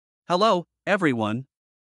Hello, everyone.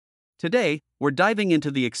 Today, we're diving into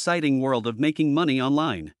the exciting world of making money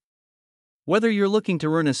online. Whether you're looking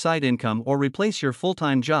to earn a side income or replace your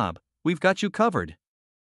full-time job, we've got you covered.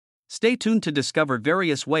 Stay tuned to discover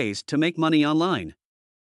various ways to make money online.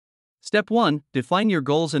 Step 1. Define your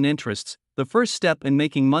goals and interests. The first step in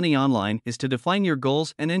making money online is to define your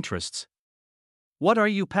goals and interests. What are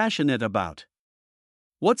you passionate about?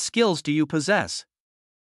 What skills do you possess?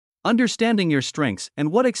 Understanding your strengths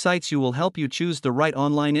and what excites you will help you choose the right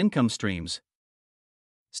online income streams.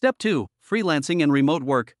 Step 2. Freelancing and remote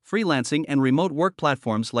work. Freelancing and remote work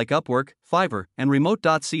platforms like Upwork, Fiverr, and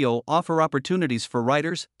Remote.co offer opportunities for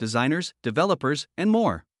writers, designers, developers, and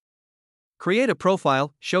more. Create a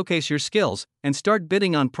profile, showcase your skills, and start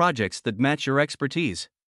bidding on projects that match your expertise.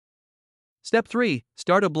 Step 3.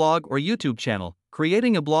 Start a blog or YouTube channel.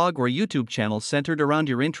 Creating a blog or YouTube channel centered around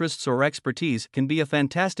your interests or expertise can be a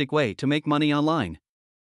fantastic way to make money online.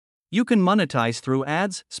 You can monetize through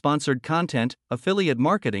ads, sponsored content, affiliate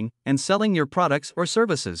marketing, and selling your products or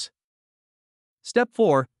services. Step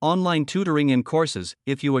 4. Online tutoring and courses.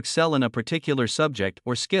 If you excel in a particular subject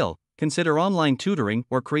or skill, consider online tutoring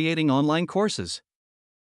or creating online courses.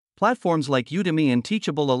 Platforms like Udemy and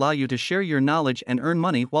Teachable allow you to share your knowledge and earn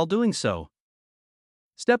money while doing so.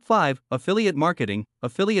 Step 5. Affiliate marketing.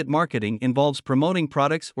 Affiliate marketing involves promoting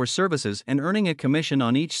products or services and earning a commission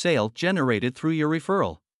on each sale generated through your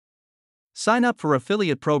referral. Sign up for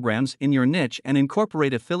affiliate programs in your niche and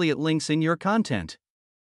incorporate affiliate links in your content.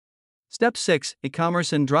 Step 6.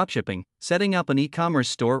 E-commerce and dropshipping. Setting up an e-commerce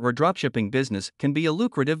store or dropshipping business can be a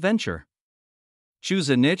lucrative venture.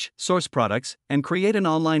 Choose a niche, source products, and create an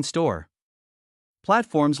online store.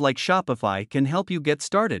 Platforms like Shopify can help you get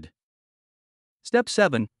started. Step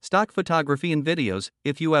 7. Stock photography and videos.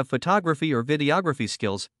 If you have photography or videography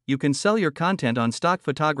skills, you can sell your content on stock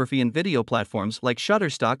photography and video platforms like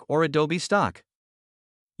Shutterstock or Adobe Stock.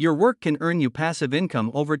 Your work can earn you passive income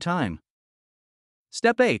over time.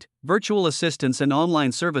 Step 8. Virtual assistants and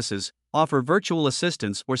online services. Offer virtual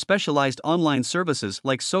assistants or specialized online services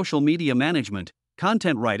like social media management,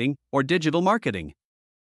 content writing, or digital marketing.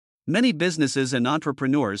 Many businesses and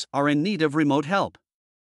entrepreneurs are in need of remote help.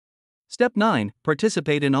 Step 9.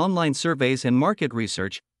 Participate in online surveys and market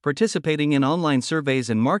research. Participating in online surveys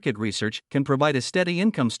and market research can provide a steady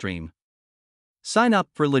income stream. Sign up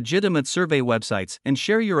for legitimate survey websites and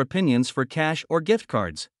share your opinions for cash or gift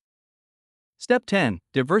cards. Step 10.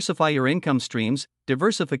 Diversify your income streams.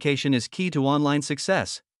 Diversification is key to online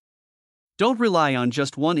success. Don't rely on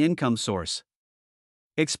just one income source.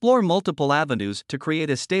 Explore multiple avenues to create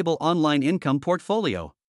a stable online income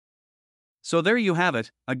portfolio. So there you have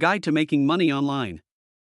it, a guide to making money online.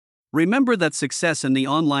 Remember that success in the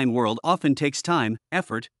online world often takes time,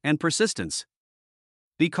 effort, and persistence.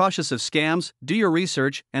 Be cautious of scams, do your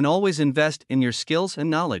research, and always invest in your skills and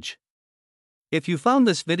knowledge. If you found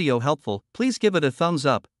this video helpful, please give it a thumbs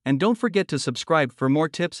up, and don't forget to subscribe for more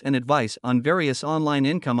tips and advice on various online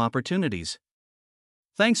income opportunities.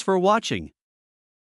 Thanks for watching.